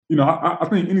I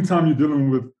think anytime you're dealing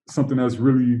with something that's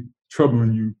really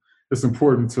troubling you, it's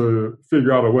important to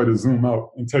figure out a way to zoom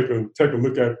out and take a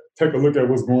look at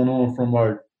what's going on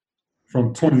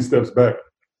from 20 steps back,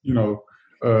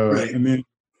 Right. and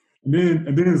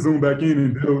then zoom back in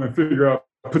and deal and figure out,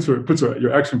 put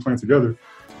your action plan together.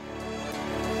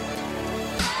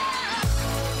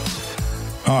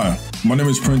 Hi, my name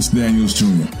is Prince Daniels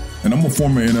Jr., and I'm a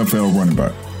former NFL running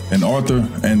back, an author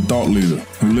and thought leader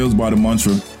who lives by the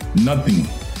mantra, nothing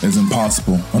is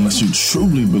impossible unless you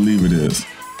truly believe it is.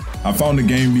 I found the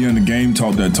Game Beyond the Game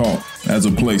Talk That Talk as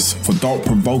a place for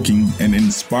thought-provoking and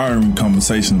inspiring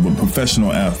conversations with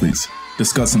professional athletes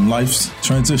discussing life's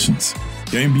transitions.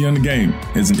 Game Beyond the Game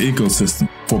is an ecosystem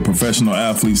for professional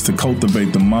athletes to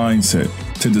cultivate the mindset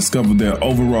to discover their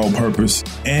overall purpose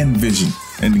and vision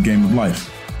in the game of life.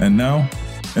 And now,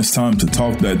 it's time to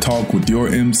talk that talk with your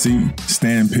MC,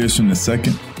 Stan Pearson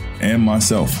II, and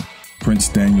myself, Prince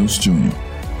Daniels Jr.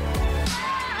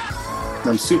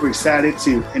 I'm super excited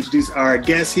to introduce our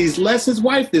guest. He's Les's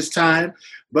wife this time,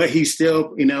 but he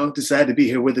still, decided to be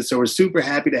here with us. So we're super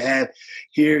happy to have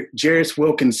here Gerris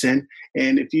Wilkinson.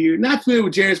 And if you're not familiar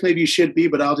with Gerris, maybe you should be,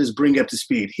 but I'll just bring you up to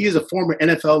speed. He is a former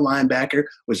NFL linebacker,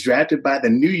 was drafted by the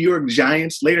New York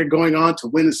Giants, later going on to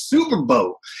win a Super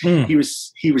Bowl. He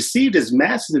received his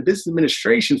master's in business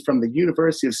administration from the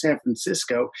University of San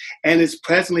Francisco and is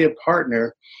presently a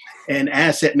partner and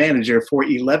asset manager for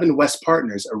 11 West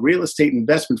Partners, a real estate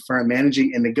investment firm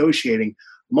managing and negotiating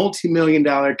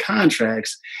multi-million-dollar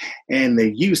contracts and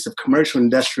the use of commercial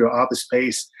industrial office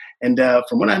space. And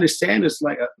from what I understand, it's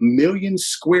like 1 million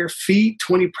square feet,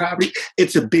 20 property.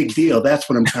 It's a big deal. That's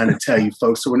what I'm trying to tell you,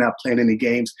 folks. So we're not playing any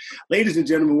games. Ladies and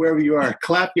gentlemen, wherever you are,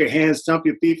 clap your hands, stomp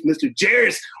your feet for Mr.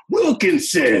 Gerris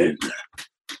Wilkinson.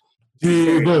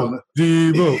 Devo.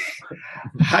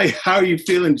 How are you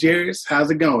feeling, Gerris?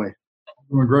 How's it going?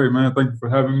 Doing great, man. Thank you for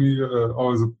having me.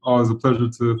 Always a pleasure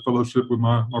to fellowship with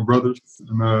my brothers,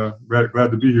 and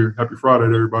glad to be here. Happy Friday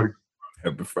to everybody.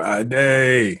 Happy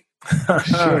Friday.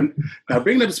 Sure. Now,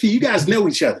 bring it up to speed. You guys know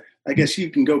each other. I guess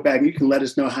you can go back and you can let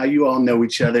us know how you all know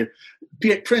each other.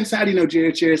 Prince, how do you know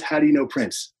Gerris? Gerris, how do you know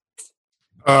Prince?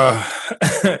 Man,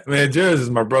 Gerris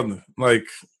is my brother. Like,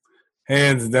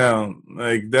 hands down.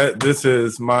 Like, this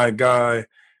is my guy.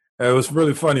 It was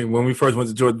really funny. When we first went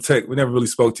to Georgia Tech, we never really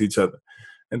spoke to each other.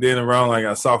 And then around like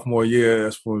our sophomore year,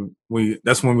 that's when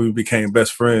we became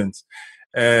best friends.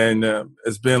 And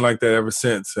it's been like that ever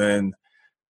since. And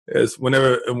it's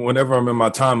whenever I'm in my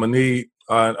time of need,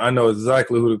 I know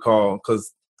exactly who to call,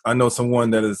 because I know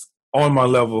someone that is on my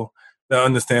level, that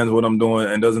understands what I'm doing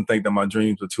and doesn't think that my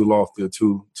dreams are too lofty or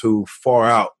too far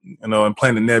out, and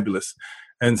planet nebulous.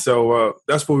 And so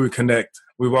that's where we connect.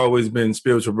 We've always been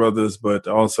spiritual brothers, but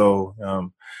also,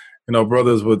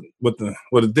 brothers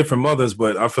with different mothers,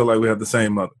 but I feel like we have the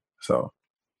same mother. So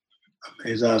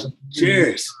it's awesome.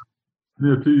 Cheers.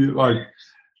 Yeah, P, I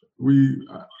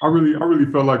really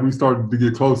felt like we started to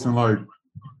get close in like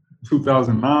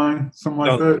 2009, something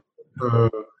like that.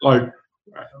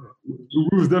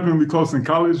 We was definitely close in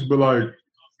college, but like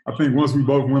I think once we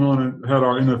both went on and had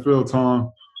our NFL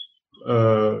time,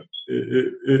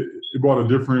 it brought a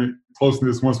different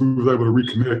closeness once we was able to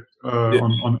reconnect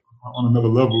on another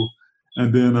level.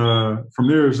 And then from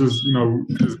there, it's just,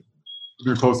 it's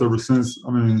been close ever since.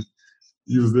 I mean,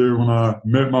 he was there when I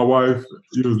met my wife.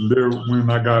 He was there when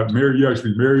I got married. He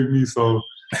actually married me. So,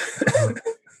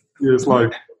 it's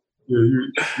like,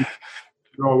 you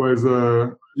always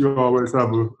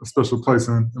have a special place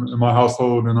in my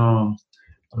household. And I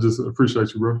just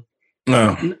appreciate you, bro.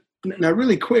 No. Now,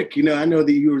 really quick, I know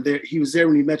that you were there. He was there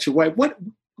when you met your wife.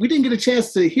 We didn't get a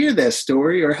chance to hear that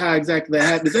story or how exactly that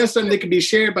happened. Is that something that can be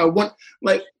shared by one?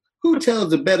 Like, who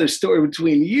tells a better story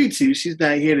between you two? She's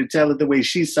not here to tell it the way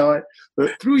she saw it,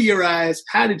 but through your eyes,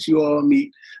 how did you all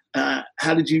meet?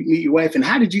 How did you meet your wife, and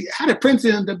how did Prince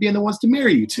end up being the ones to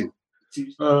marry you two?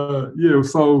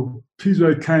 So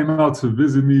PJ came out to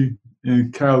visit me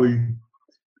in Cali.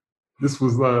 This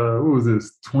was what was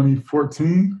this?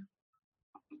 2014.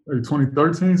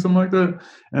 2013, something like that,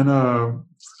 and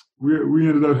we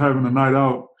ended up having a night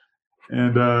out,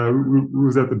 and we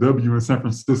was at the W in San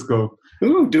Francisco.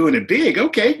 Ooh, doing it big.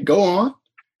 Okay, go on.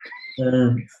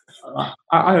 And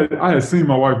I had seen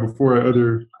my wife before at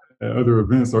other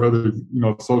events or other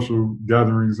social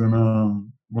gatherings, and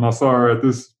when I saw her at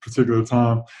this particular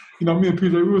time, me and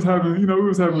PJ we was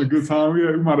having a good time.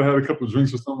 We might have had a couple of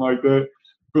drinks or something like that,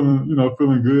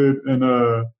 feeling good,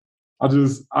 and. I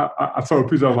told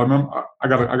PJ, I was like, man, I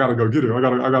gotta go get her. I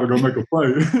gotta go make a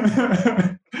play.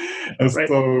 And right.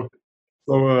 so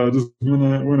just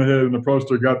went ahead and approached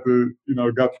her, got the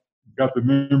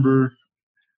number,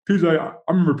 PJ, I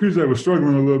remember PJ was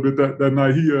struggling a little bit that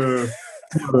night. He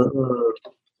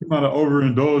might have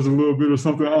overindulged a little bit or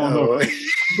something. I don't know.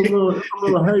 It's a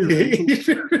little hazy. It's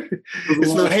a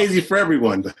little hazy for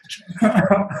everyone. But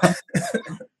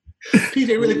PJ,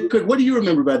 really quick, what do you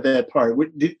remember about that part? Were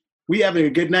you having a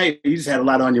good night, or you just had a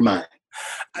lot on your mind?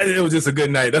 It was just a good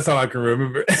night. That's all I can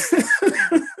remember.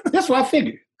 That's what I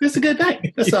figured. It's a good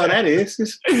night. That's all that is.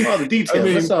 It's all the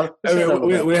details.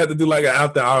 We had to do like an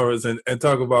after hours and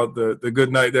talk about the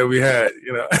good night that we had,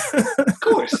 you know. Of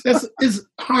course. It's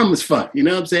harmless fun. You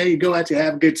know what I'm saying? You go out, you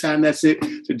have a good time. That's it.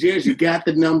 So, Gerris, you got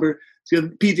the number. So,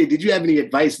 PJ, did you have any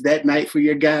advice that night for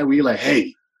your guy where you're like,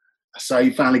 hey, I saw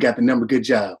you finally got the number. Good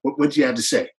job. What'd you have to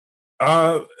say?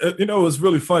 It was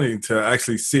really funny to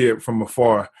actually see it from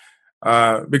afar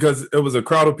because it was a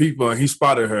crowd of people and he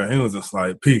spotted her and he was just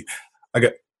like, P, I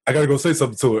got to go say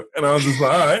something to her. And I was just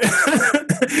like, all right.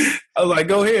 I was like,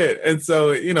 go ahead. And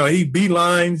so, he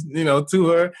beelines, to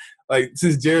her. Like,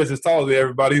 since Gerris is taller than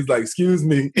everybody, he's like, excuse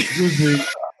me.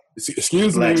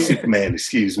 Black Superman,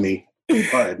 excuse me.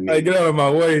 Pardon me. I get out of my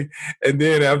way. And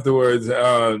then afterwards,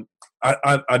 I'll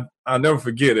never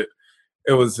forget it.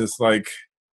 It was just like,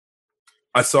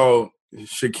 I saw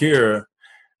Shakira,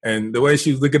 and the way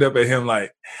she was looking up at him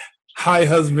like, hi,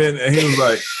 husband. And he was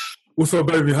like, what's up,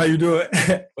 baby? How you doing?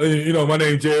 My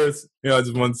name's Gerris. I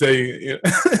just want to tell you,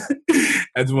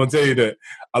 I just want to tell you that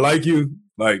I like you.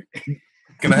 Like,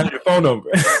 can I have your phone number?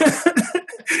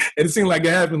 It seemed like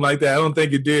it happened like that. I don't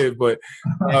think it did, but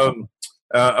it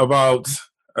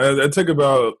took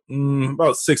about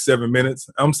 6-7 minutes.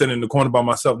 I'm sitting in the corner by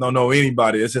myself, don't know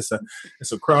anybody. It's just a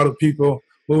crowd of people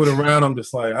moving around. I'm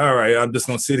just like, all right, I'm just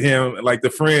gonna sit here like the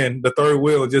friend, the third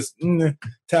wheel, just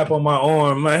tap on my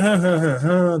arm, like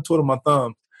twiddle my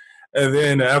thumb. And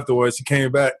then afterwards, he came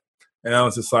back, and I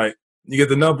was just like, "You get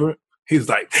the number?" He was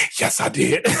like, "Yes, I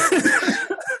did."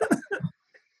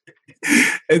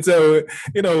 And so,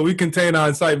 we contained our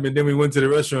excitement. Then we went to the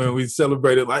restaurant and we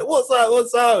celebrated, like,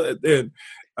 "What's up?" And then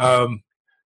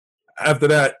after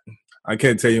that, I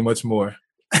can't tell you much more.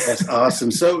 That's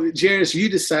awesome. So, Gerris, you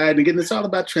decide, again, it's all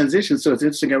about transition. So it's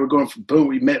interesting how we're going from boom,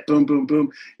 we met, boom, boom, boom.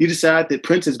 You decide that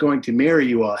Prince is going to marry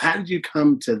you all. How did you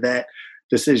come to that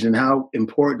decision? How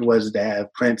important was it to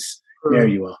have Prince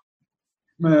marry you all?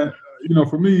 Man,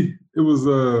 for me, it was,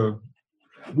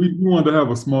 we wanted to have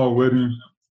a small wedding,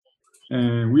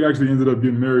 and we actually ended up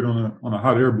getting married on a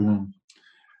hot air balloon.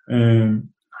 And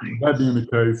that being the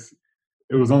case,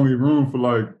 it was only room for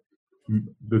like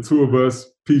the two of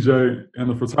us, PJ and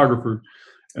the photographer.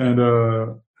 And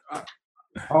I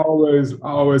always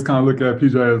kind of look at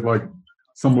PJ as like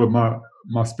somewhat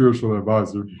my spiritual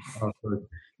advisor.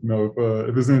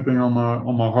 If there's anything on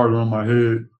my heart or on my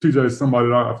head, PJ is somebody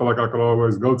that I feel like I could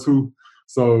always go to.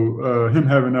 So him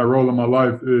having that role in my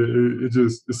life,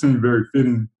 it seemed very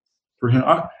fitting for him.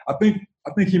 I think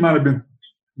he might have been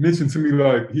mentioned to me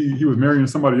like he was marrying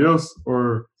somebody else,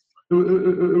 or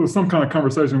it was some kind of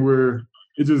conversation where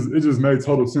it just made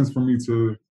total sense for me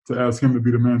to ask him to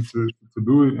be the man to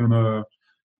do it. And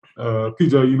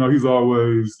PJ,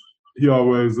 he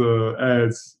always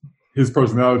adds his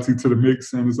personality to the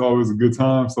mix, and it's always a good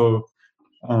time. So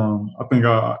I think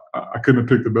I couldn't have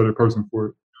picked a better person for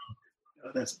it.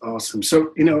 That's awesome.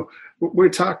 So, we're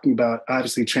talking about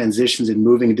obviously transitions and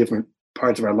moving in different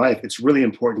parts of our life. It's really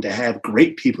important to have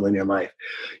great people in your life,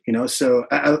 So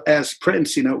as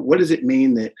Prince, what does it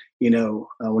mean that,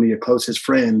 one of your closest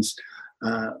friends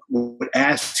would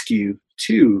ask you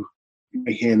to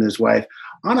marry him and his wife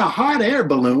on a hot air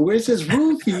balloon where it says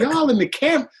room for y'all in the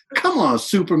camp? Come on,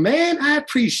 Superman. I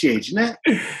appreciate you. Now,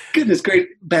 goodness great.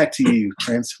 Back to you,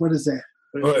 Prince. What is that?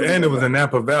 And it was in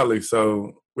Napa Valley,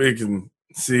 so we can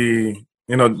see,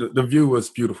 the view was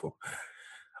beautiful.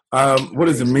 What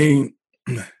does it mean?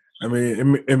 I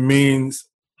mean, it means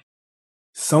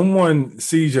someone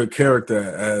sees your character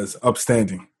as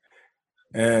upstanding,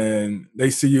 and they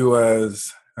see you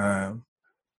as a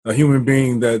human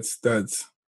being that's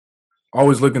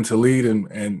always looking to lead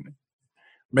and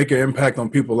make an impact on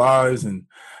people's lives, and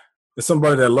it's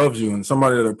somebody that loves you and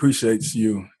somebody that appreciates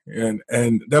you, and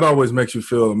that always makes you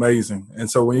feel amazing. And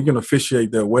so when you can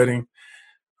officiate their wedding,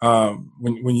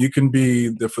 when you can be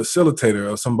the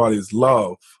facilitator of somebody's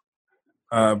love,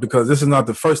 because this is not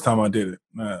the first time I did it,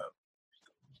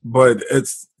 but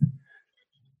it's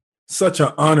such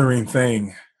an honoring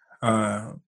thing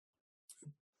to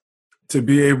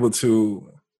be able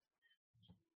to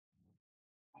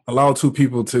allow two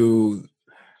people to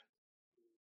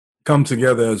come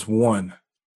together as one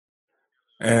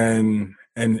and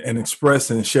express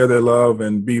and share their love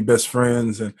and be best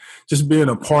friends, and just being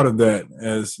a part of that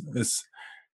as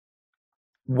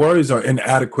words are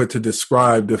inadequate to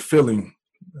describe the feeling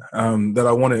that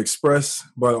I want to express.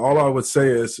 But all I would say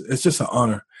is it's just an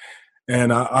honor.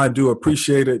 And I do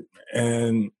appreciate it.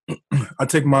 And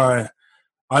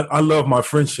I love my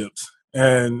friendships.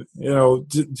 And,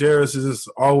 Gerris has just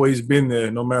always been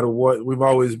there no matter what. We've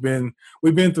been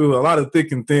through a lot of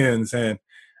thick and thins, and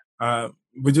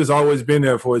we've just always been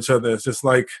there for each other. It's just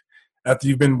like after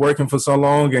you've been working for so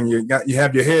long and you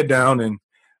have your head down and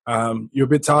you're a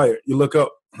bit tired, you look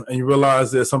up and you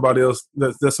realize there's somebody else,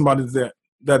 there's somebody there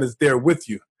that is there with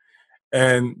you.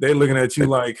 And they're looking at you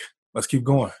like, let's keep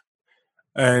going.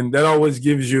 And that always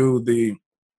gives you the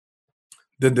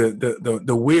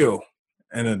will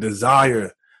and a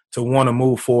desire to want to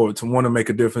move forward, to want to make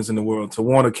a difference in the world, to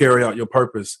want to carry out your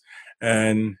purpose.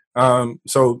 And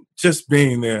so just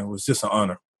being there was just an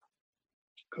honor.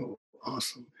 Cool.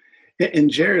 Awesome.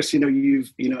 And Gerris,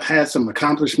 you've, had some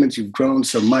accomplishments, you've grown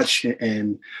so much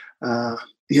and,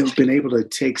 been able to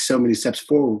take so many steps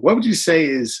forward. What would you say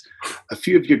is a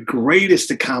few of your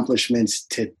greatest accomplishments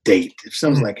to date? If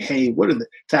someone's like, hey, what are the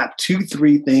top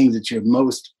 2-3 things that you're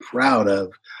most proud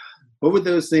of? What would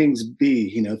those things be,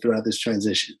 throughout this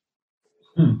transition?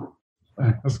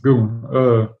 That's a good one.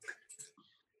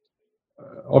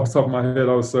 Off the top of my head,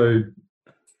 I would say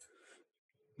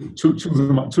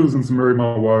choosing to marry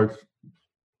my wife,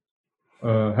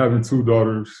 having 2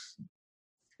 daughters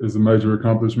is a major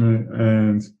accomplishment,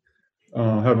 and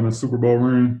having a Super Bowl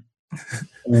ring.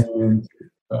 And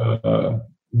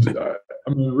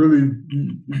really,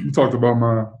 you talked about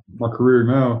my career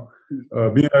now.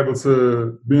 Being able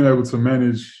to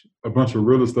manage a bunch of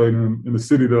real estate in the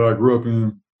city that I grew up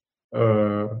in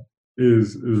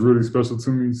is really special to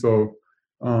me. So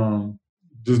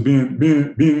just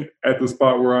being at the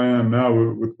spot where I am now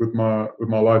with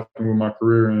my life and with my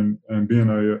career and being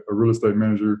a real estate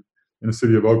manager in the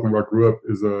city of Oakland where I grew up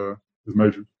is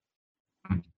major.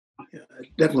 Yeah, I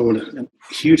definitely want to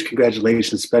huge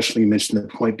congratulations, especially you mentioned the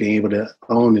point being able to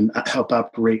own and help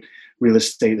operate real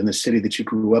estate in the city that you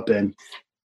grew up in.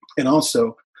 And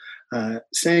also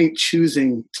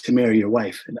choosing to marry your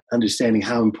wife and understanding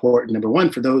how important, number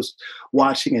one, for those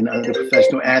watching and other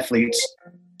professional athletes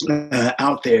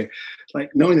out there, like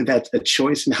knowing that that's a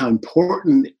choice and how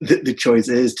important the choice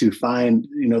is to find,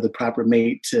 the proper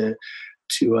mate to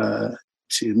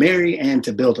marry and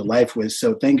to build a life with.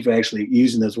 So thank you for actually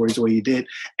using those words the way you did.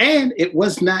 And it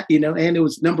was not, and it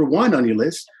was number 1 on your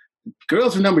list.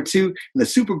 Girls were number 2, and the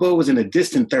Super Bowl was in a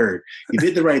distant 3rd. You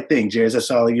did the right thing, Gerris. That's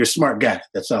all. You're a smart guy.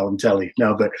 That's all I'm telling you.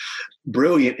 No, but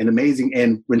brilliant and amazing.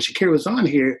 And when Shakira was on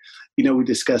here, we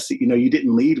discussed that, you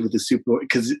didn't lead with the Super Bowl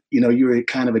because, you were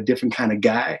kind of a different kind of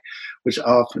guy, which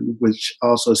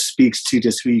also speaks to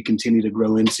just who you continue to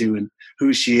grow into and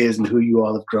who she is and who you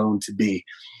all have grown to be.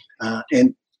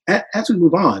 And as we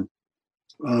move on,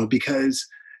 because,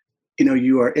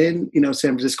 you are in,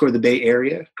 San Francisco or the Bay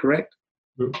Area, correct?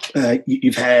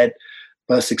 You've had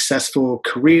a successful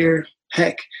career.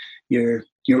 Heck, you're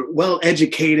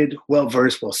well-educated,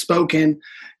 well-versed, well-spoken.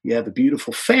 You have a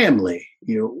beautiful family.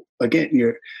 You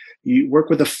work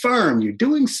with a firm. You're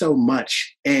doing so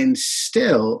much, and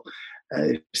still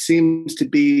seems to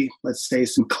be, let's say,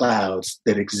 some clouds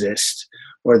that exist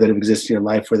or that have existed in your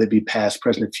life, whether it be past,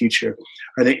 present, or future.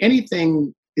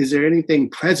 Is there anything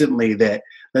presently that,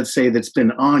 let's say, that's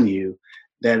been on you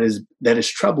that has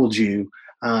troubled you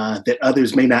that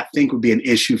others may not think would be an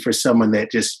issue for someone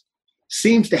that just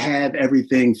seems to have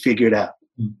everything figured out?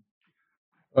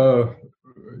 When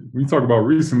you talk about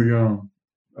recently,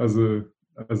 as a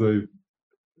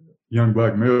young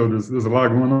Black male, there's a lot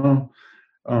going on.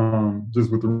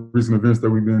 Just with the recent events that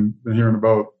we've been hearing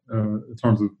about in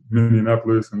terms of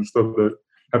Minneapolis and the stuff that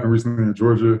happened recently in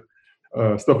Georgia,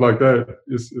 stuff like that.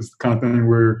 It's the kind of thing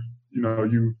where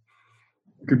you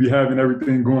could be having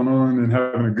everything going on and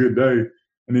having a good day,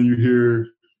 and then you hear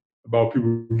about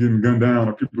people getting gunned down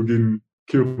or people getting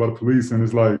killed by the police, and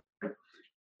it's like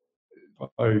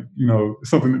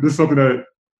something that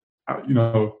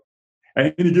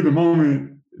at any given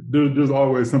moment there's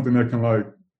always something that can like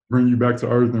bring you back to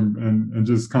earth and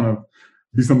just kind of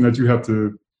be something that you have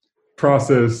to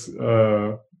process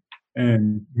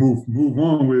and move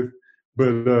on with.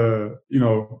 But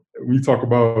when you talk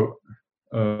about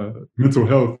mental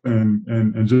health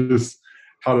and just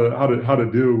how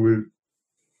to deal with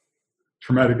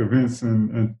traumatic events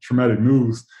and traumatic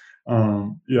news, I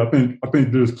think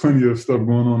there's plenty of stuff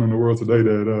going on in the world today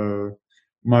that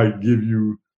might give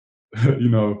you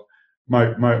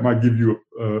might give you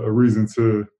a reason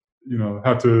to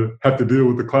have to deal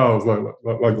with the clouds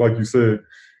like you said.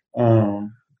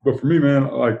 But for me, man,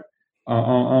 like I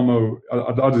don't know.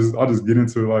 I'll just get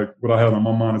into like what I had on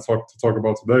my mind to talk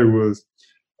about today was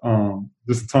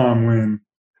just a time when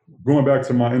going back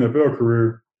to my NFL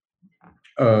career.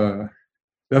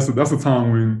 That's a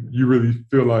time when you really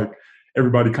feel like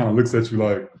everybody kind of looks at you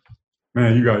like,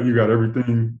 man, you got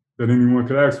everything that anyone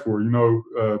could ask for.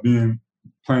 Being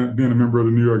a member of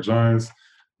the New York Giants,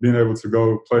 being able to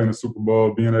go play in the Super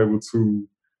Bowl, being able to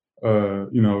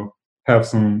have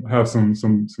some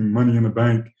money in the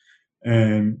bank,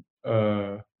 and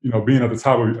being at the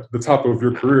top of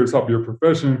your career, top of your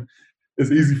profession.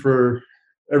 It's easy for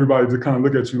everybody to kind of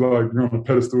look at you like you're on a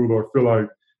pedestal or feel like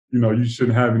you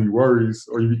shouldn't have any worries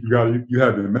or you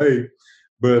have it made.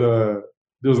 But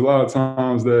there's a lot of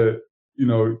times that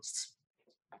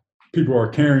people are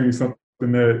carrying something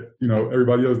that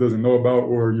everybody else doesn't know about,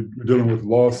 or you're dealing with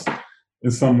loss in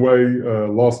some way,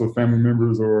 loss of family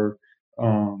members or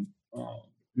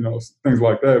things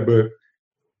like that. But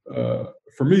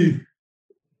for me,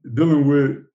 dealing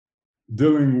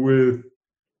with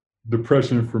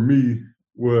depression for me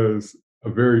was a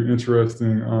very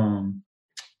interesting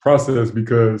process,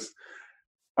 because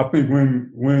I think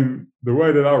when the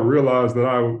way that I realized that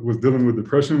I was dealing with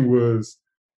depression was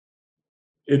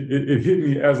it hit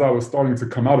me as I was starting to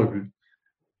come out of it.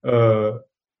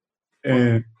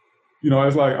 And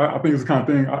it's like I think it's the kind of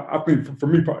thing. I think for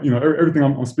me, everything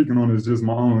I'm speaking on is just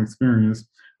my own experience,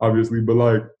 obviously. But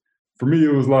like for me,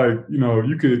 it was like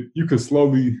you could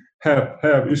slowly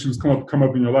have issues come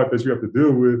up in your life that you have to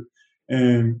deal with,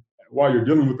 and while you're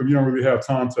dealing with them, you don't really have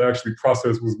time to actually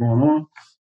process what's going on.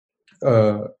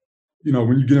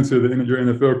 When you get into your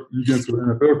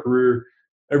NFL career,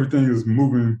 everything is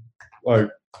moving like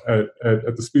at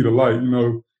the speed of light.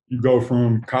 You go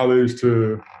from college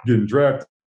to getting drafted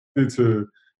to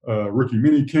rookie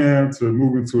mini camp to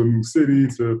moving to a new city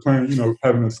to playing,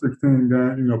 having a 16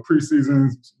 game,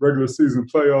 preseason, regular season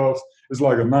playoffs. It's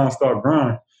like a nonstop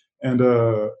grind. And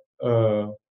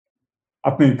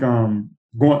I think going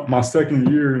my second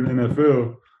year in the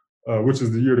NFL, which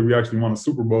is the year that we actually won a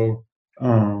Super Bowl,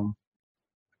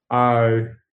 I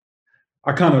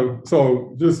kind of,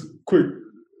 so just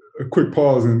a quick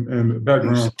pause and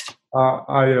background.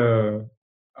 I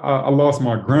lost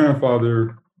my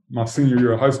grandfather my senior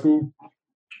year of high school,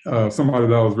 somebody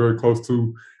that I was very close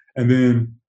to. And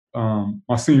then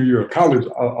my senior year of college,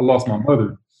 I lost my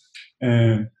mother.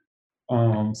 And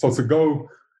so to go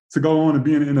on and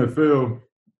be in the NFL,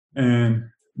 and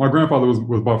my grandfather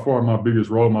was by far my biggest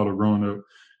role model growing up.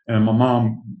 And my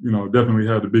mom, definitely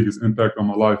had the biggest impact on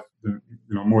my life,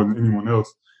 more than anyone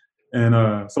else. And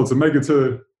so to make it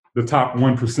to the top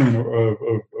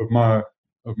 1%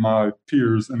 of my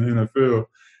peers in the NFL,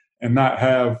 and not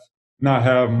have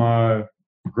my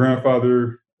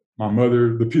grandfather, my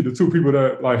mother, the two people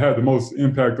that like had the most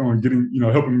impact on getting,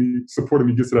 helping me, supporting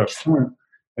me get to that point,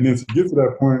 and then to get to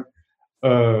that point,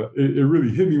 it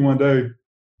really hit me one day.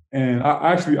 And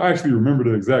I actually remember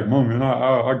the exact moment. And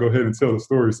I'll go ahead and tell the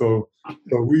story. So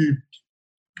we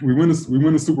win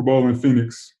the Super Bowl in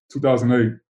Phoenix,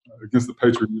 2008, against the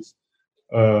Patriots.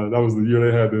 That was the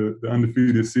year they had the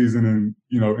undefeated season, and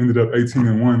ended up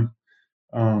 18-1,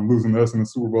 losing to us in the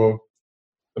Super Bowl.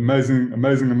 Amazing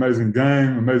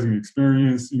game, amazing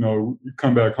experience. We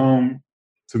come back home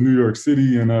to New York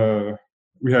City, and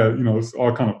we had it's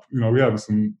all kind of we had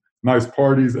some nice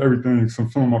parties, everything. Some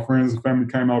of my friends and family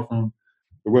came out from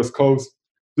the West Coast,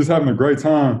 just having a great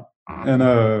time. And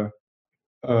I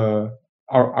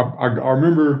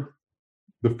remember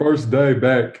the first day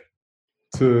back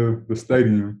to the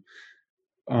stadium,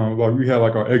 like we had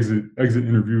like our exit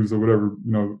interviews or whatever,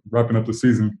 wrapping up the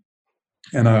season,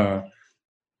 and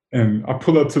I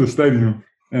pull up to the stadium,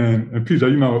 and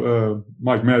PJ,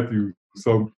 Mike Matthews.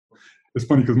 So it's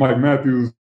funny because Mike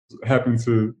Matthews happened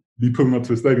to be pulling up to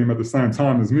the stadium at the same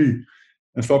time as me,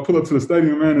 and so I pull up to the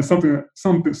stadium, man, and something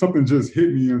just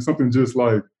hit me, and something just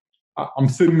like I'm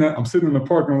sitting in the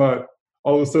parking lot.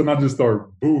 All of a sudden, I just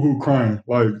start boo-hoo crying,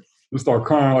 like just start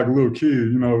crying like a little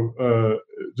kid,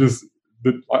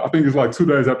 I think it's like 2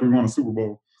 days after we won the Super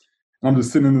Bowl. And I'm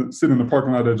just sitting in the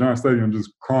parking lot at Giant Stadium,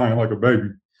 just crying like a baby.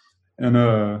 And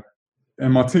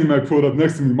my teammate pulled up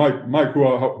next to me, Mike, who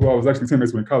I was actually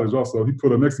teammates with in college also. He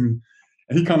pulled up next to me,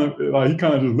 and he kind of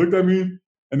just looked at me.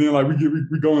 And then like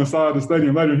we go inside the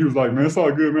stadium later, and he was like, "Man, it's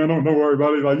all good, man. Don't worry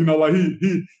about it." Like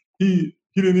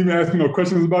he didn't even ask me no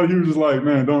questions about it. He was just like,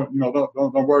 "Man, don't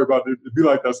worry about it. It'd be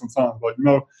like that sometimes." Like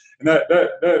and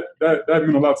that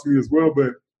meant a lot to me as well.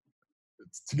 But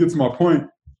to get to my point,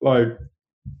 like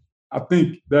I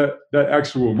think that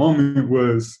actual moment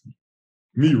was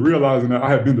me realizing that I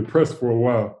had been depressed for a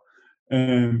while,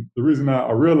 And the reason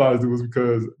I realized it was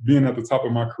because being at the top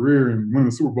of my career and winning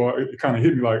the Super Bowl, it kind of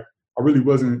hit me like I really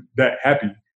wasn't that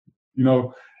happy, you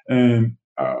know. And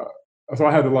so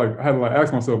I had to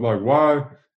ask myself, like, why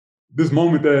this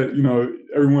moment that, you know,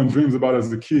 everyone dreams about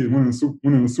as a kid, winning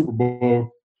the Super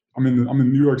Bowl. I'm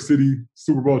in New York City,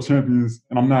 Super Bowl champions,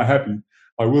 and I'm not happy.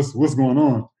 Like, what's going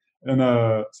on? And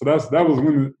so that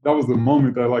was the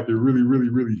moment that, like, it really, really,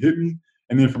 really hit me.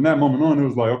 And then from that moment on, it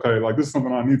was like, okay, like, this is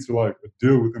something I need to, like,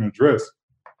 deal with and address.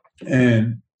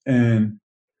 And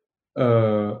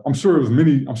I'm sure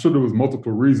there was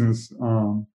multiple reasons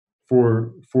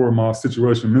for my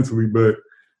situation mentally, but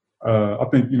I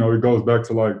think, you know, it goes back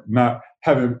to, like, not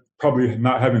having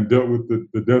dealt with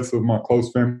the deaths of my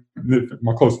close family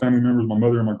members, my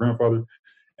mother and my grandfather,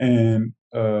 and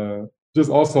just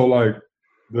also, like,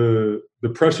 the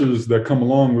pressures that come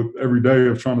along with every day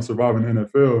of trying to survive in the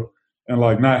NFL, and,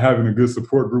 like, not having a good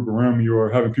support group around me, or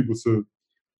having people to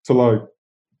like,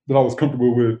 that I was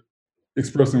comfortable with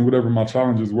expressing whatever my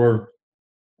challenges were.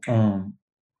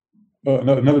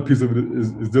 Another piece of it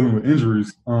is dealing with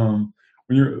injuries. When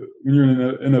you're in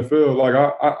the NFL, like,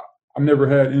 I never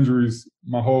had injuries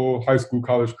my whole high school,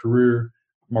 college career.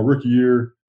 My rookie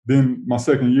year, then my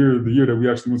second year, the year that we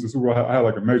actually went to the Super Bowl, I had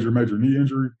like a major knee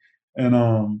injury. And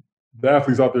the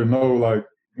athletes out there know, like,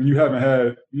 when you haven't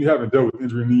dealt with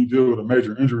injury and then you deal with a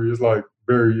major injury, it's, like,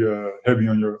 very heavy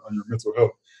on your mental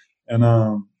health. And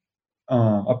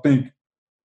I think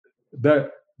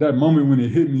that moment when it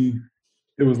hit me,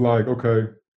 it was like, okay,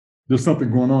 there's something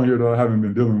going on here that I haven't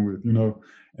been dealing with, you know.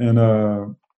 And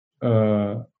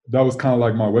that was kind of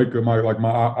like my wake up, my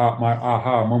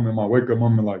aha moment, my wake up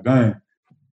moment. Like, dang,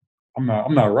 I'm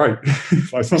not right.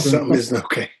 Like, something isn't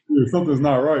okay. Something's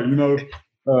not right, you know.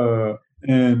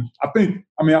 And I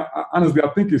honestly, I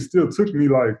think it still took me,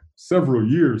 like, several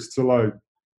years to, like,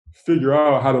 figure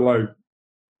out how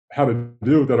to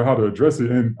deal with that or how to address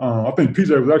it. And I think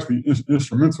PJ was actually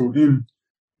instrumental in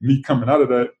me coming out of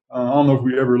that. I don't know if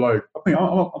we ever, like,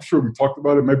 I'm sure we talked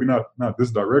about it, maybe not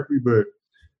this directly, but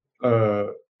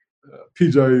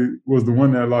PJ was the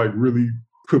one that, like, really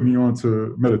put me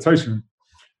onto meditation.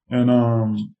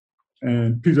 And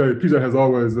PJ has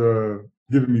always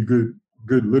given me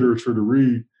good literature to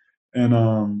read.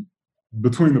 And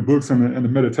between the books and the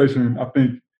meditation, I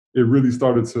think it really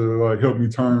started to, like, help me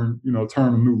turn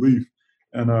a new leaf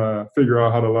and figure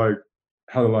out how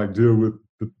to deal with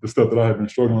the stuff that I had been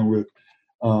struggling with.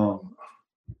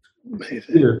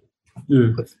 Amazing.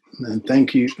 Yeah. And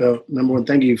thank you. Number one,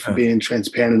 thank you for being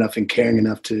transparent enough and caring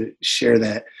enough to share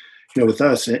that, you know, with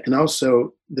us, and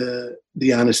also the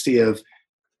honesty of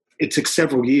it took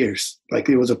several years. Like,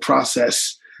 it was a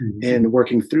process in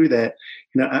working through that.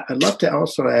 You know, I'd love to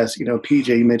also ask, you know, PJ,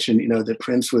 you mentioned, you know, that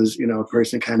Prince was, you know, a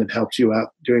person that kind of helped you out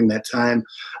during that time.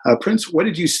 Prince, what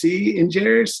did you see in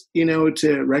Gerris, you know,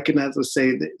 to recognize, let's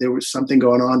say, that there was something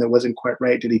going on that wasn't quite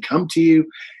right? Did he come to you,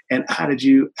 and how did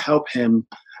you help him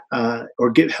or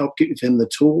give him the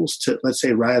tools to, let's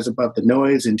say, rise above the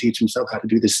noise and teach himself how to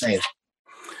do the same?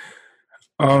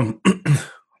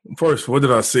 First, what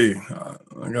did I see?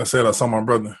 Like I said, I saw my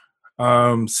brother.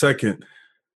 Second,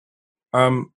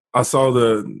 I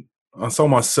saw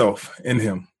myself in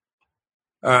him.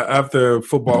 After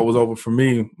football was over for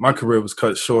me, my career was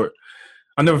cut short.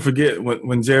 I'll never forget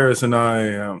when Gerris and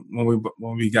I, when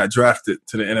we got drafted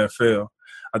to the NFL.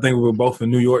 I think we were both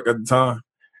in New York at the time,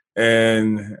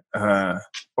 and I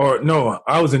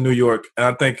was in New York, and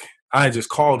I think I had just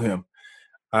called him,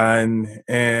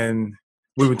 and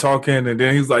we were talking, and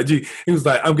then he was like,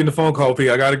 I'm getting a phone call, P.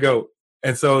 I gotta go.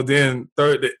 And so then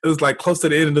it was like close to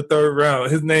the end of the third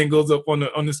round. His name goes up on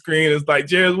the screen. It's like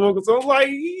Gerris Wilkinson. I was like,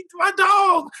 my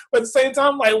dog. But at the same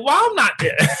time, I'm like, well, I'm not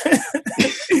there.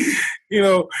 You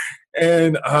know,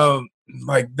 and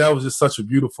like, that was just such a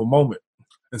beautiful moment.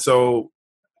 And so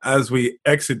as we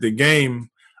exit the game,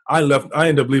 I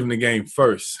ended up leaving the game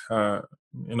first, you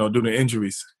know, due to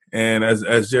injuries. And as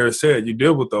Gerris said, you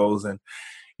deal with those, and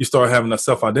you start having a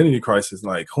self-identity crisis.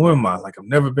 Like, who am I? Like, I've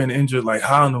never been injured. Like,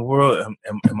 how in the world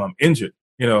am I injured?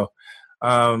 You know?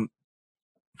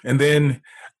 And then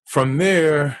from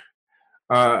there,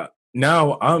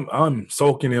 now I'm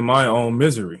soaking in my own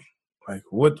misery. Like,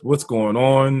 what's going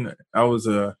on?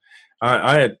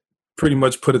 I had pretty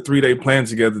much put a 3-day plan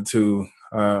together to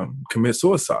commit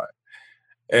suicide.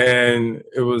 And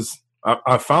it was,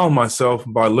 I found myself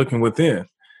by looking within.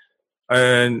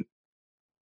 And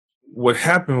what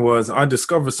happened was I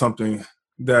discovered something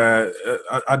that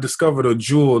I discovered a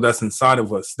jewel that's inside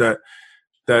of us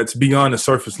that's beyond the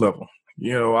surface level.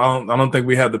 You know, I don't think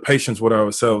we have the patience with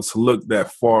ourselves to look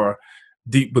that far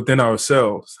deep within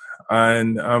ourselves.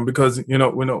 And because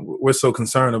we're so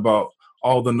concerned about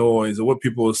all the noise or what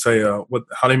people will say,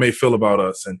 how they may feel about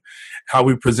us and how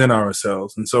we present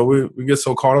ourselves. And so we get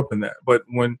so caught up in that. But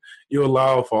when you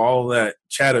allow for all that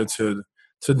chatter to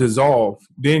dissolve,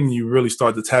 then you really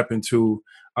start to tap into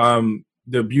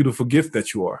the beautiful gift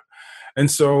that you are. And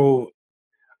so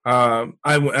I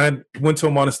went to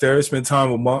a monastery, spent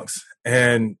time with monks.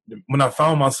 And when I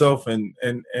found myself and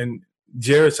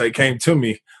Gerris came to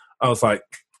me, I was like,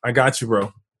 I got you,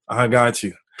 bro. I got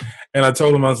you. And I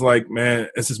told him, I was like, man,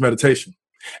 it's just meditation.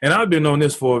 And I've been on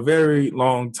this for a very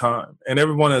long time. And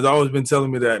everyone has always been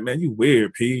telling me that, man, you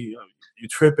weird, P. You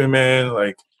tripping, man.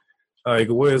 Like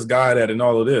where's God at and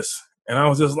all of this? And I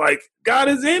was just like, God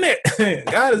is in it.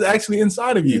 God is actually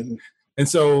inside of you. Mm-hmm. And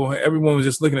so everyone was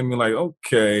just looking at me like,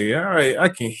 okay, all right, I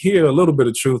can hear a little bit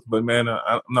of truth, but man,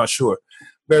 I'm not sure.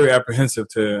 Very apprehensive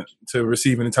to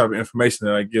receive any type of information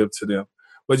that I give to them.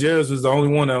 But Gerris was the only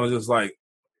one that was just like,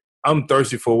 I'm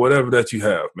thirsty for whatever that you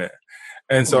have, man.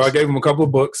 And so I gave him a couple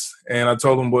of books, and I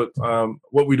told him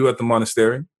what we do at the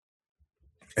monastery.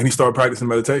 And he started practicing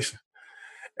meditation.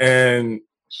 And,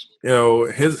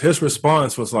 his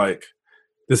response was like,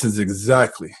 this is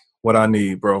exactly what I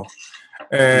need, bro.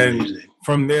 And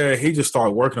from there, he just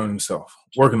started working on himself,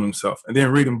 and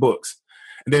then reading books.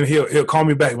 And then he'll call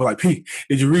me back and be like, P,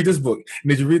 did you read this book?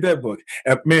 Did you read that book?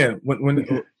 And man,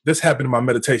 when this happened in my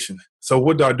meditation. So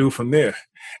what do I do from there?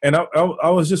 And I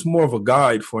was just more of a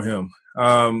guide for him.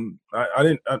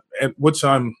 Which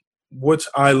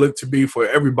I look to be for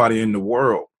everybody in the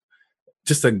world,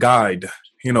 just a guide,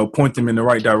 point them in the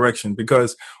right direction.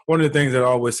 Because one of the things that I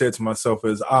always said to myself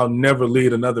is I'll never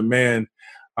lead another man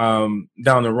down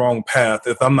the wrong path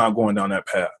if I'm not going down that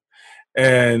path.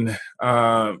 And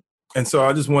so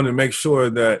I just wanted to make sure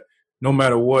that no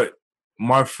matter what,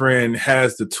 my friend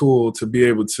has the tool to be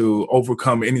able to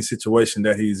overcome any situation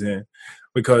that he's in,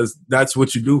 because that's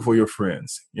what you do for your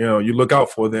friends. You look out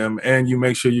for them and you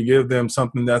make sure you give them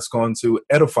something that's going to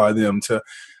edify them, to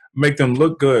make them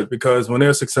look good, because when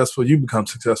they're successful, you become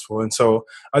successful. And so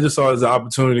I just saw it as an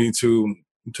opportunity to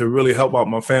really help out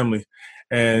my family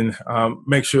and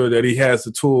make sure that he has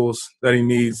the tools that he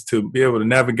needs to be able to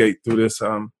navigate through this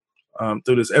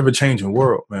ever-changing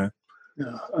world, man.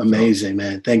 Oh, amazing,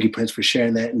 man. Thank you, Prince, for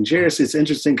sharing that. And Gerris, it's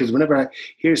interesting because whenever I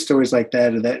hear stories like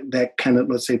that, or that kind of,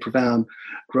 let's say, profound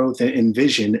growth in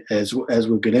vision, as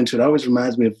we'll get into it, always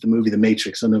reminds me of the movie The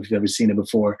Matrix. I don't know if you've ever seen it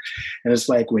before. And it's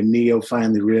like when Neo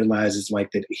finally realizes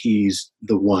like that he's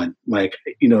the one, like,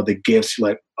 the gifts,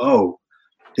 like, oh,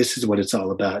 this is what it's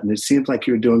all about. And it seems like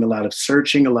you're doing a lot of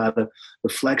searching, a lot of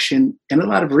reflection, and a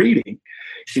lot of reading.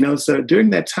 So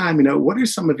during that time, what are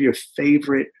some of your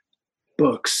favorite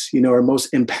books, or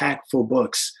most impactful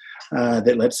books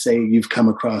that, let's say, you've come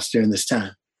across during this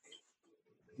time?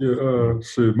 Yeah,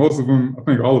 shit. Most of them, I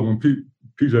think all of them,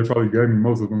 PJ probably gave me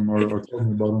most of them or told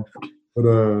me about them. But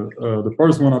the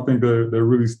first one I think that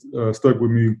really stuck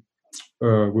with me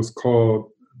was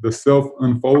called The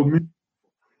Self-Unfoldment.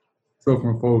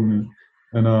 Self-Unfoldment.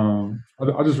 And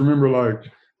I just remember like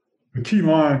the key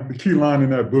line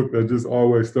in that book that just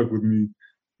always stuck with me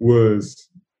was,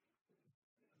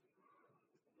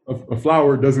 a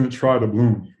flower doesn't try to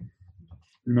bloom.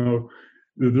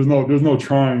 There's no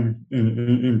trying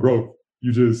in growth.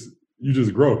 You just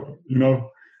grow.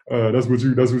 That's what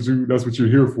you're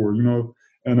here for.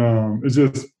 And it's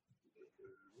just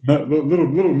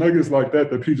little nuggets like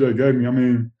that PJ gave me. I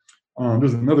mean,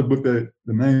 there's another book that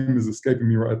the name is escaping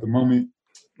me right at the moment.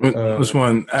 Which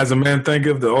one? As a Man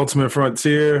Thinketh, The Ultimate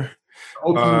Frontier.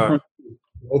 The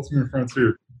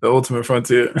Ultimate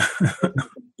Frontier.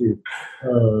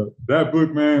 That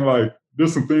book, man, like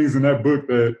there's some things in that book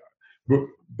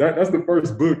that's the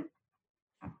first book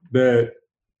that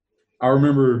I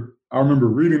remember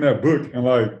reading that book, and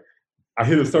like I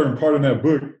hit a certain part in that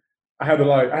book. I had to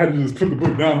just put the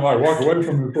book down and like walk away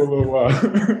from it for a little while.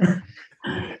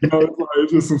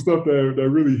 It's just some stuff that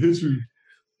really hits you.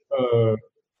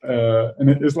 And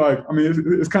it's like, I mean,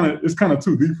 it's kind of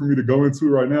too deep for me to go into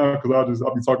right now because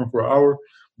I'll be talking for an hour.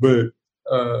 But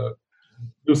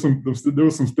there was some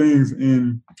things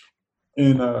in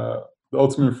The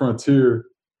Ultimate Frontier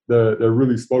that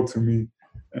really spoke to me,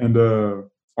 and I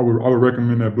would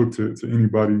recommend that book to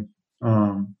anybody.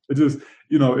 It just,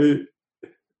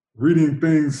 reading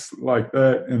things like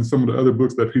that and some of the other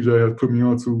books that PJ has put me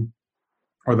onto,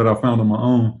 or that I found on my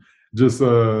own, just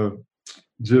help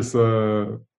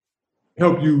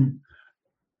you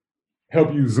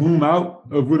zoom out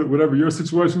of whatever your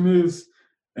situation is.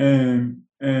 And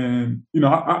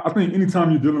I think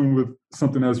anytime you're dealing with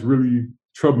something that's really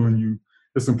troubling you,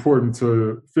 it's important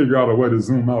to figure out a way to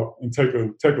zoom out and take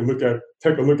a look at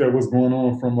what's going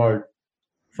on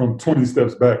from 20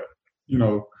 steps back,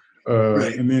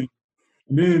 Right. and then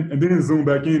zoom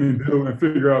back in and deal and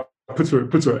figure out, put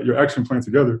your action plan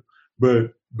together.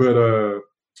 But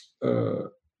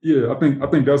yeah, I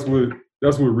think that's what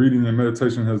reading and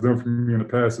meditation has done for me in the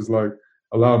past, is like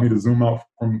allowed me to zoom out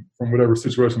from whatever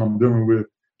situation I'm dealing with,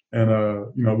 and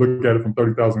look at it from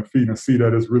 30,000 feet and see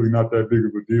that it's really not that big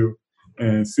of a deal,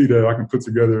 and see that I can put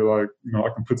together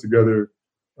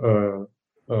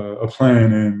a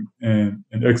plan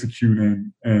and execute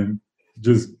and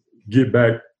just get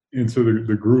back into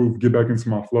the groove, get back into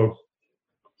my flow.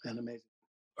 And amazing.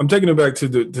 I'm taking it back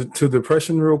to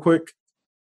depression real quick.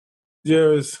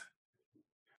 Gerris,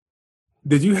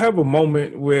 did you have a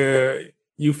moment where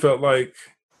you felt like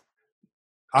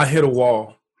I hit a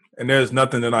wall and there's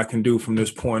nothing that I can do from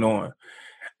this point on?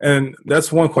 And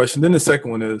that's one question. Then the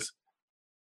second one is,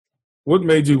 what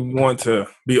made you want to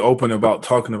be open about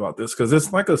talking about this? Because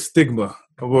it's like a stigma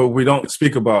where we don't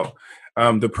speak about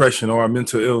depression or a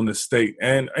mental illness state,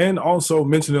 and also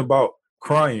mentioning about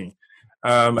crying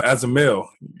as a male,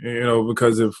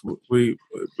 because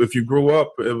if you grew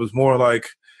up, it was more like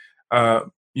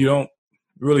you don't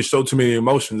really show too many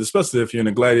emotions, especially if you're in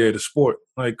a gladiator sport.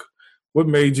 Like, what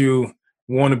made you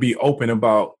want to be open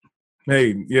about,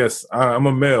 hey, yes, I'm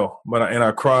a male, but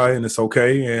I cry and it's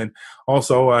okay, and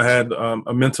also I had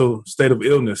a mental state of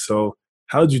illness. So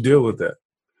how did you deal with that?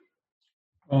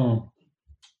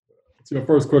 To your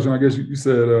first question, I guess you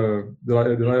said, did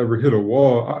I ever hit a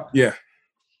wall? Yeah.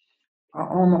 I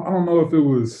don't know if it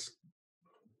was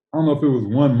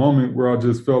one moment where I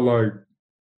just felt like,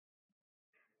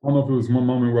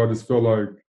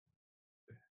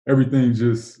 everything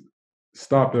just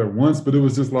stopped at once, but it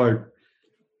was just like,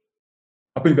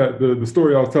 I think that the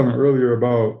story I was telling earlier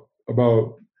about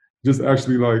just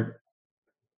actually like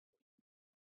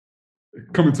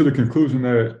coming to the conclusion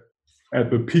that at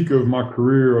the peak of my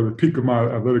career, or the peak of my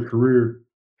athletic career,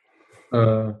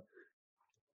 I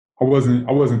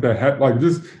wasn't that happy. Like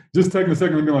just taking a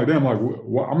second and being like, damn, like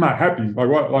I'm not happy. Like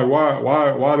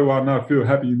why do I not feel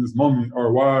happy in this moment?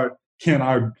 Or why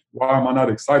am I not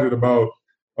excited about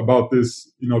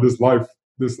this, this life,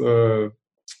 this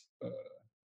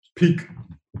peak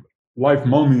life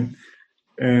moment?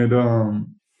 And that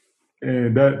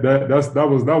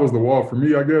was the wall for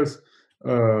me, I guess.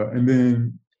 And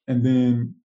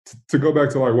then to go back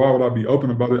to like, why would I be open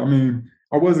about it? I mean,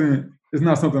 it's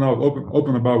not something I was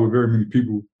open about with very many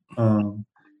people.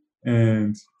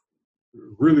 And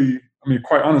really, I mean,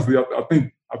 quite honestly, I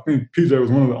think PJ was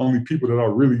one of the only people that I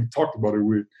really talked about it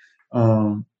with.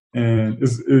 And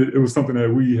it was something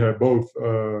that we had both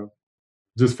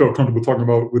just felt comfortable talking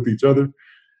about with each other.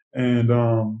 And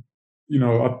I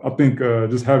think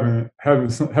just having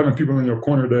people in your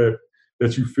corner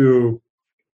that you feel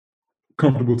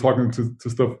comfortable talking to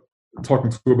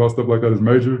about stuff like that is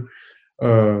major.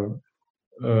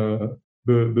 The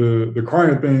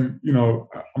crying thing,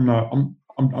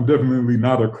 I'm definitely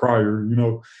not a crier,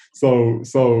 So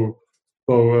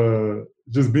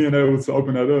just being able to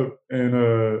open that up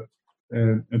and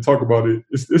talk about it,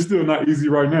 it's still not easy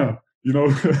right now,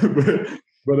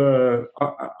 but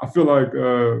I feel like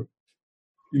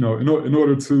in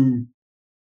order to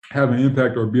have an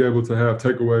impact or be able to have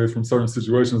takeaways from certain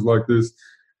situations like this,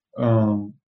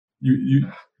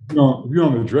 you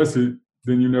don't address it,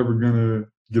 then you're never gonna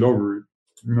get over it,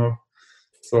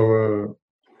 So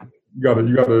you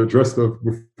gotta address stuff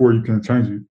before you can change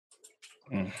it.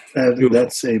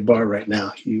 That's a bar right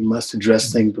now. You must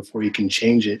address things before you can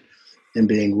change it, and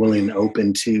being willing and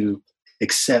open to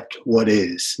accept what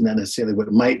is, not necessarily what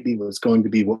it might be, what's going to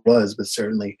be, what was, but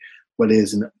certainly what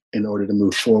is in order to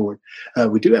move forward.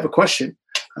 We do have a question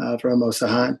from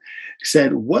Osahan. He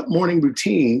said, what morning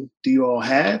routine do you all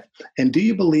have? And do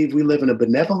you believe we live in a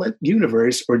benevolent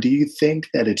universe, or do you think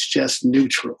that it's just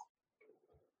neutral?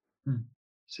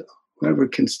 So whoever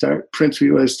can start. Prince,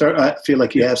 you want to start? I feel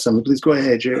like you have something. Please go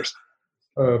ahead, Gerris.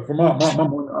 For my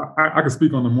morning, I can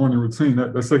speak on the morning routine.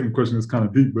 That second question is kind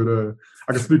of deep, but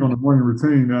I can speak on the morning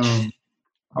routine.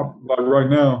 Like right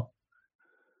now,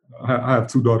 I have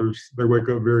two daughters. They wake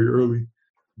up very early,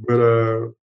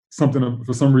 but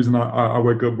for some reason I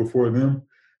wake up before them.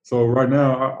 So right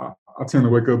now I tend to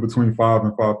wake up between 5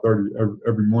 and 5:30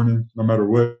 every morning, no matter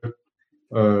what,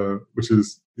 which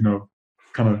is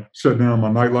kind of shut down my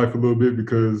nightlife a little bit,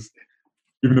 because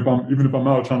even if I'm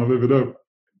out trying to live it up,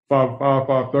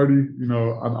 5:30,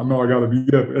 I know I got to be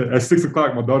up at 6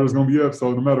 o'clock. My daughter's gonna be up,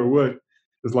 so no matter what,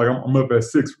 it's like I'm up at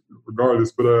 6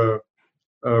 regardless. But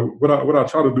what I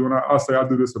try to do, and I say I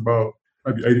do this about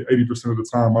maybe 80% of the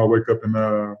time I'll wake up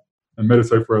and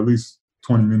meditate for at least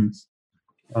 20 minutes.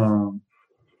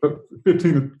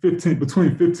 Between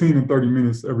 15 and 30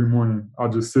 minutes every morning. I'll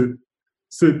just sit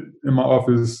in my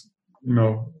office,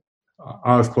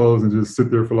 eyes closed, and just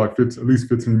sit there for like at least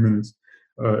 15 minutes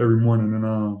every morning. And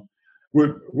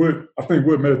what I think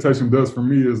what meditation does for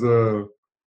me is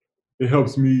it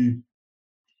helps me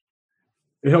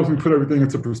put everything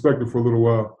into perspective for a little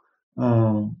while.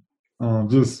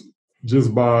 Just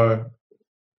by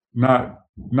not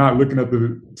looking at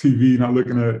the TV, not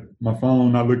looking at my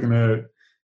phone, not looking at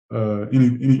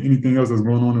anything else that's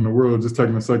going on in the world, just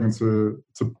taking a second to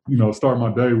start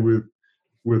my day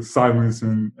with silence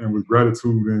and with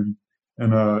gratitude, and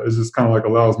it just kind of like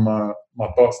allows my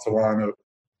thoughts to line up,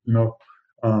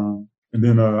 and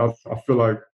then I feel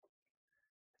like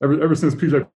ever since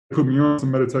PJ put me on to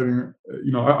meditating,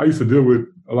 I used to deal with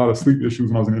a lot of sleep issues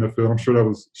when I was in the NFL. I'm sure that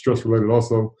was stress related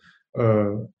also,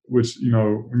 which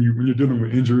when you're dealing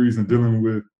with injuries and dealing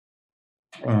with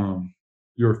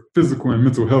your physical and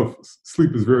mental health,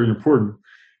 sleep is very important.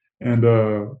 And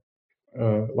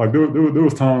like there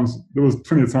was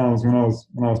plenty of times when I was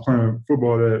playing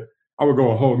football that I would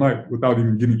go a whole night without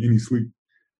even getting any sleep,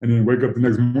 and then wake up the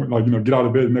next morning, get out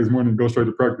of bed the next morning and go straight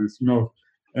to practice, and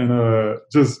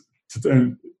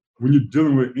and when you're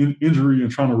dealing with injury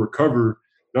and trying to recover,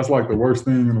 that's like the worst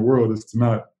thing in the world is to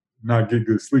not get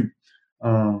good sleep.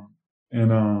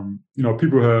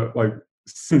 People have, like,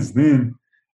 since then,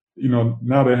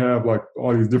 now they have like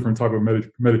all these different type of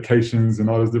medications and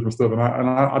all this different stuff, and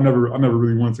I never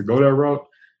really wanted to go that route.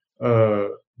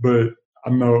 But I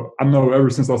know ever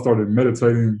since I started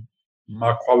meditating,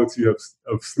 my quality of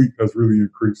sleep has really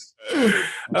increased.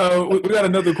 We got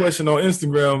another question on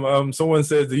Instagram. Someone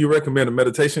says, do you recommend a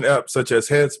meditation app such as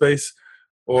Headspace,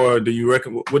 or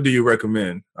what do you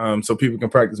recommend so people can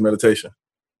practice meditation?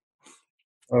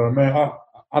 Man,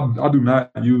 I do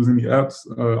not use any apps.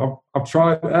 I've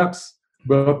tried apps,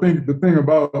 but I think the thing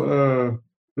about the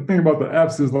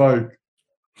apps is, like,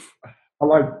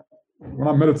 when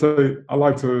I meditate, I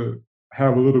like to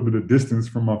have a little bit of distance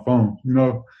from my phone.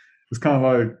 It's kind of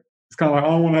like I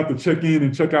don't want to have to check in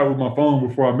and check out with my phone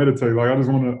before I meditate. Like, I just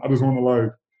want to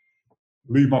like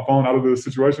leave my phone out of the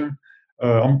situation.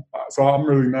 I'm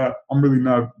really not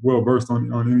well versed on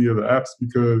any of the apps,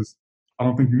 because I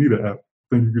don't think you need an app.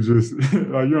 I think you could just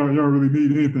like, you don't really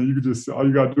need anything. You could just, all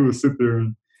you gotta do is sit there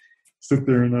and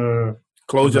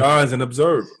close your eyes and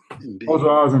observe. Close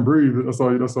your eyes and breathe. That's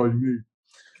all you need.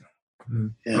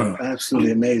 Yeah,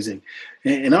 absolutely amazing.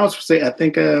 And I also say, I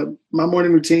think my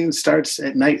morning routine starts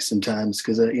at night sometimes,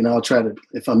 because I'll try to,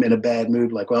 if I'm in a bad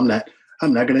mood, like, well, I'm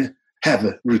not gonna have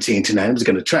a routine tonight. I'm just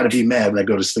gonna try to be mad when I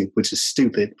go to sleep, which is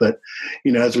stupid. But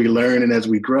as we learn and as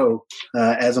we grow,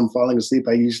 as I'm falling asleep,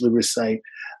 I usually recite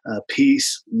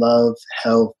peace, love,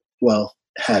 health, wealth,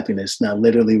 happiness. Now,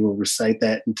 literally, we'll recite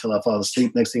that until I fall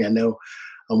asleep. Next thing I know,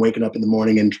 I'm waking up in the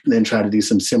morning and then try to do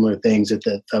some similar things that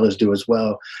the fellas do as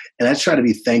well. And I try to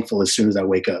be thankful as soon as I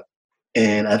wake up.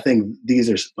 And I think these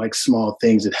are like small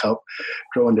things that help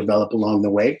grow and develop along the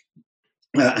way.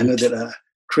 I know that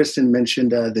Kristen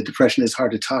mentioned the depression is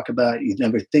hard to talk about. You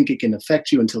never think it can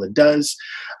affect you until it does.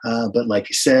 But like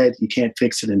you said, you can't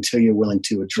fix it until you're willing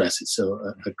to address it. So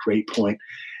a great point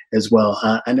as well.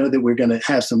 I know that we're going to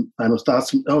have some final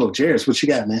thoughts. Oh, Gerris, what you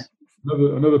got, man?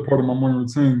 Another part of my morning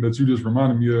routine that you just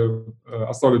reminded me of,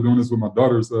 I started doing this with my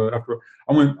daughters after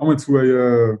I went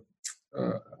to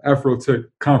a Afro-Tech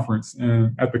conference,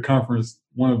 and at the conference,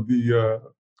 one of the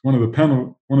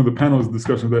panels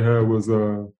discussions they had was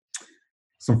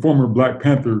some former Black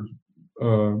Panther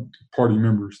Party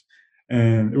members,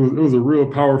 and it was a real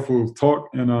powerful talk.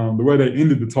 And the way they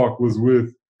ended the talk was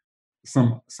with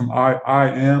some I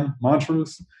am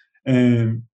mantras,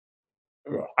 and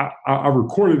I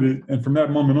recorded it, and from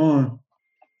that moment on,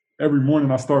 every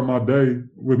morning I start my day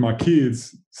with my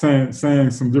kids saying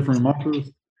some different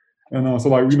mantras. And so,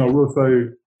 like, we'll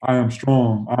say, I am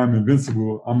strong, I am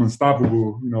invincible, I'm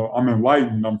unstoppable, I'm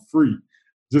enlightened, I'm free.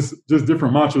 Just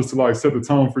different mantras to, like, set the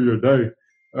tone for your day.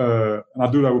 And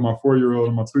I do that with my 4-year-old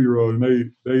and my 2-year-old,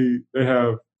 and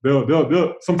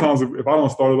they'll sometimes, if I don't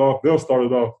start it off, they'll start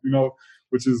it off,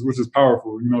 which is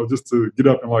powerful, just to get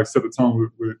up and, like, set the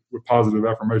tone with positive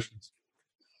affirmations.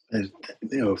 And,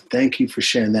 thank you for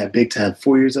sharing that big time.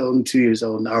 4 years old and 2 years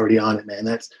old and already on it, man.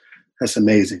 That's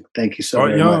amazing. Thank you so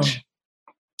very much.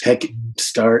 Heck,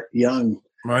 start young.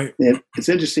 Right. And it's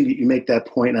interesting that you make that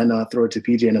point. I know I'll throw it to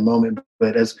PJ in a moment,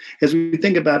 but as we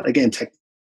think about, again,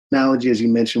 technology, as you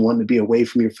mentioned, wanting to be away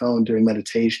from your phone during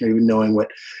meditation, or even knowing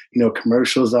what,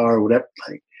 commercials are or whatever,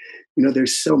 like,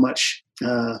 there's so much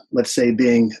let's say,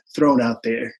 being thrown out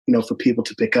there, for people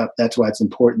to pick up. That's why it's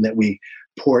important that we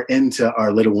pour into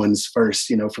our little ones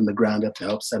first, from the ground up to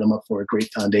help set them up for a great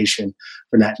foundation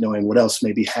for not knowing what else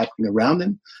may be happening around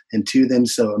them and to them.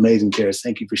 So amazing, Gerris.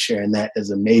 Thank you for sharing that as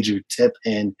a major tip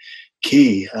and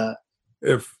key.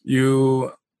 If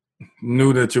you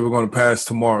knew that you were going to pass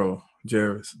tomorrow,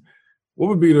 Gerris, what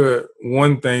would be the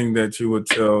one thing that you would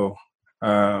tell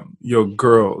your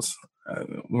girls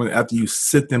after you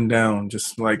sit them down,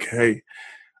 just like, hey,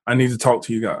 I need to talk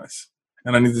to you guys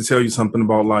and I need to tell you something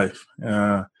about life?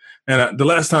 And the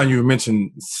last time you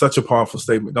mentioned such a powerful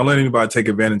statement, don't let anybody take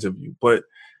advantage of you. But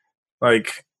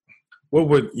like, what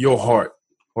would your heart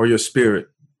or your spirit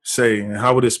say, and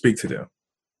how would it speak to them?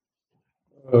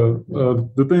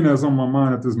 The thing that's on my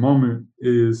mind at this moment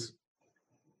is,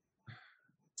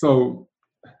 so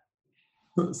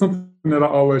something that I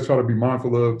always try to be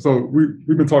mindful of. So we've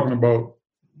been talking about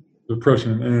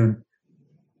depression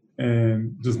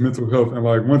and just mental health. And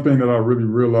like one thing that I really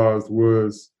realized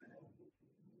was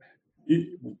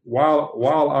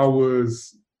while I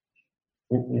was,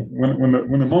 when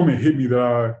the moment hit me that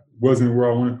I wasn't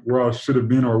where I should have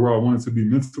been or where I wanted to be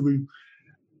mentally,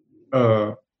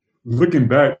 looking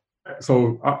back,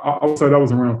 so I would say that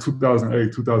was around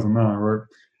 2008, 2009, right?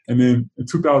 And then in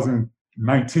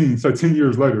 2019, so 10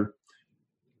 years later,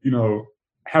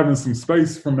 having some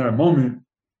space from that moment,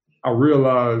 I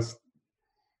realized,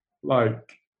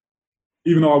 like,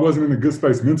 even though I wasn't in a good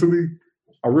space mentally,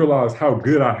 I realized how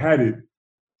good I had it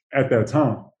at that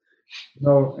time.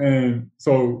 And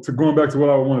so to going back to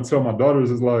what I want to tell my daughters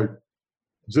is like,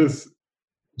 just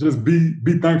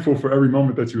be thankful for every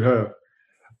moment that you have.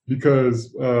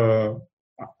 Because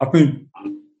I think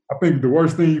the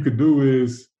worst thing you could do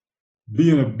is be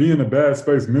in a bad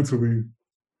space mentally,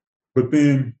 but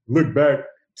then look back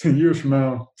 10 years from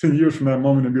that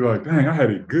moment and be like, dang, I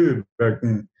had it good back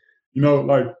then.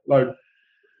 Like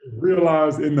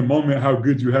realize in the moment how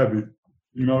good you have it,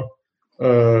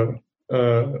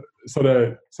 so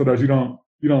that you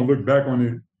don't look back on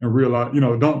it and realize,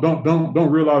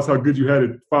 don't realize how good you had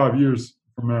it 5 years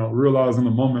from now. Realize in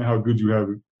the moment how good you have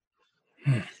it.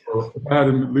 So if I had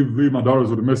to leave my daughters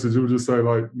with a message, it would just say,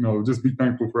 like, just be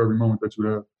thankful for every moment that you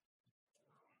have.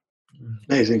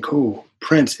 Amazing, cool.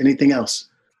 Prince, anything else?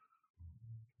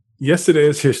 Yesterday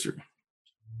is history.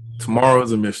 Tomorrow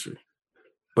is a mystery.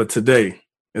 But today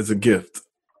is a gift.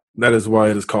 That is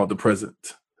why it is called the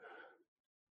present.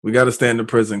 We got to stay in the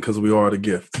present because we are the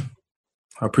gift.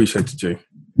 I appreciate you, Jay.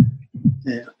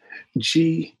 Yeah.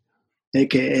 G,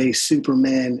 a.k.a.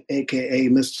 Superman, a.k.a.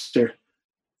 Mr.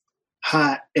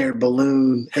 Hot Air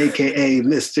Balloon, a.k.a.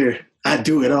 Mr. I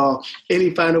Do It All.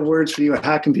 Any final words for you, or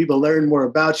how can people learn more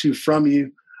about you, from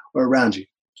you, or around you?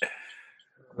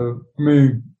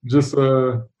 Just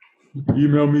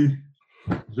email me,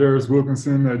 Gerris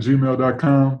Wilkinson at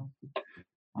gmail.com.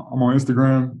 I'm on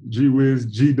Instagram, GWiz,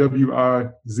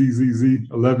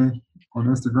 GWIZZZ11 on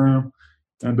Instagram.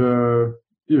 And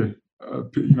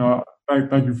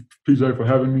thank you, PJ, for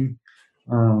having me.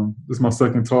 This is my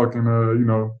second talk, and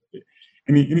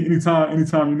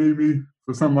anytime you need me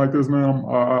for something like this, man,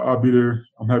 I'll be there.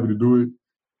 I'm happy to do it.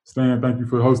 Stan, thank you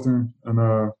for hosting, and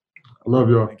I love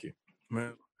y'all. Thank you,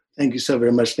 man. Thank you so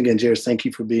very much. And again, Gerris, thank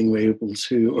you for being willing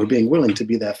to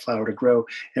be that flower to grow.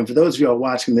 And for those of y'all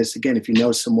watching this, again, if you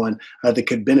know someone that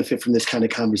could benefit from this kind of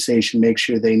conversation, make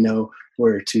sure they know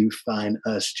where to find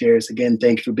us. Gerris, again,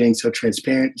 thank you for being so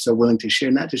transparent, so willing to share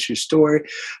not just your story,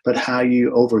 but how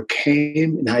you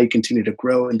overcame and how you continue to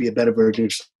grow and be a better version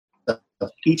of yourself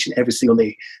each and every single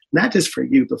day, not just for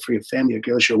you, but for your family, your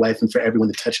girls, your wife, and for everyone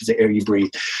that touches the air you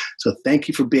breathe. So thank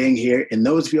you for being here. And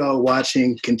those of y'all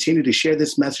watching, continue to share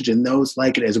this message and those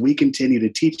like it as we continue to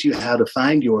teach you how to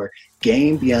find your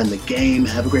game beyond the game.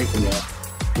 Have a great one, y'all.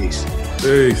 Peace.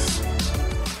 Peace.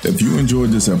 If you enjoyed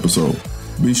this episode,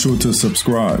 be sure to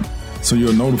subscribe so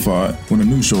you're notified when a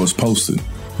new show is posted.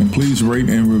 And please rate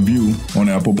and review on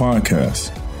Apple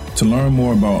Podcasts. To learn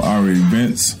more about our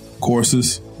events,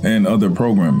 courses, and other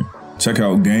programming, check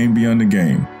out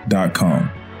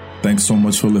GameBeyondTheGame.com. Thanks so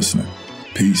much for listening.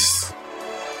 Peace.